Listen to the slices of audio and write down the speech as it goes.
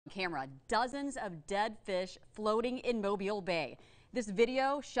Camera, dozens of dead fish floating in Mobile Bay. This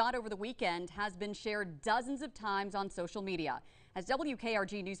video, shot over the weekend, has been shared dozens of times on social media. As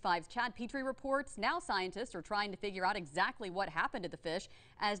WKRG News 5's Chad Petrie reports, now scientists are trying to figure out exactly what happened to the fish,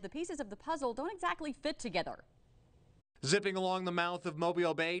 as the pieces of the puzzle don't exactly fit together. Zipping along the mouth of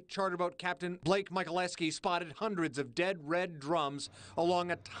Mobile Bay, charter boat captain Blake Michaleski spotted hundreds of dead red drums along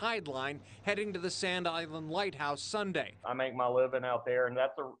a tide line heading to the Sand Island Lighthouse Sunday. I make my living out there, and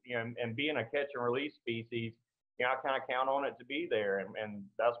that's and being a catch and release species, I kind of count on it to be there, and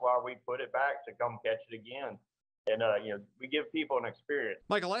that's why we put it back to come catch it again. And we give people an experience.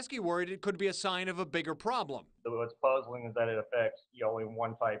 Michaleski worried it could be a sign of a bigger problem. What's puzzling is that it affects only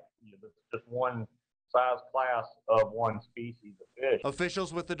one type, just one size class of one species of fish.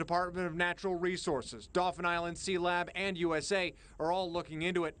 Officials with the Department of Natural Resources, Dauphin Island Sea Lab, and USA are all looking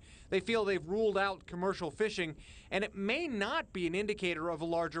into it. They feel they've ruled out commercial fishing, and it may not be an indicator of a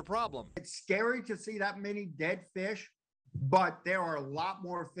larger problem. It's scary to see that many dead fish, but there are a lot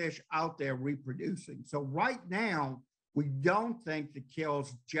more fish out there reproducing. So right now, we don't think the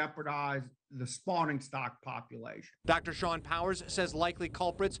kills jeopardize the spawning stock population. Dr. Sean Powers says likely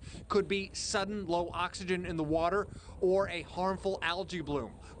culprits could be sudden low oxygen in the water or a harmful algae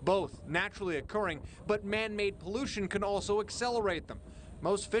bloom, both naturally occurring, but man-made pollution can also accelerate them.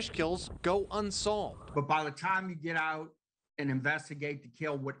 Most fish kills go unsolved. But by the time you get out and investigate the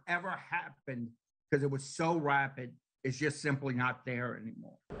kill, whatever happened, because it was so rapid, it's just simply not there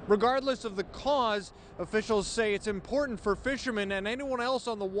anymore. Regardless of the cause, officials say it's important for fishermen and anyone else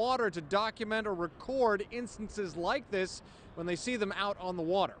on the water to document or record instances like this when they see them out on the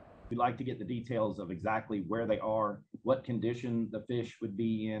water. We'd like to get the details of exactly where they are, what condition the fish would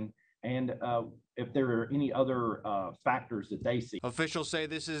be in, and if there are any other factors that they see. Officials say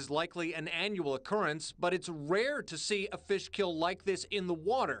this is likely an annual occurrence, but it's rare to see a fish kill like this in the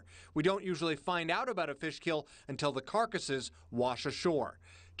water. We don't usually find out about a fish kill until the carcasses wash ashore.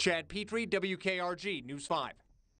 Chad Petrie, WKRG News 5.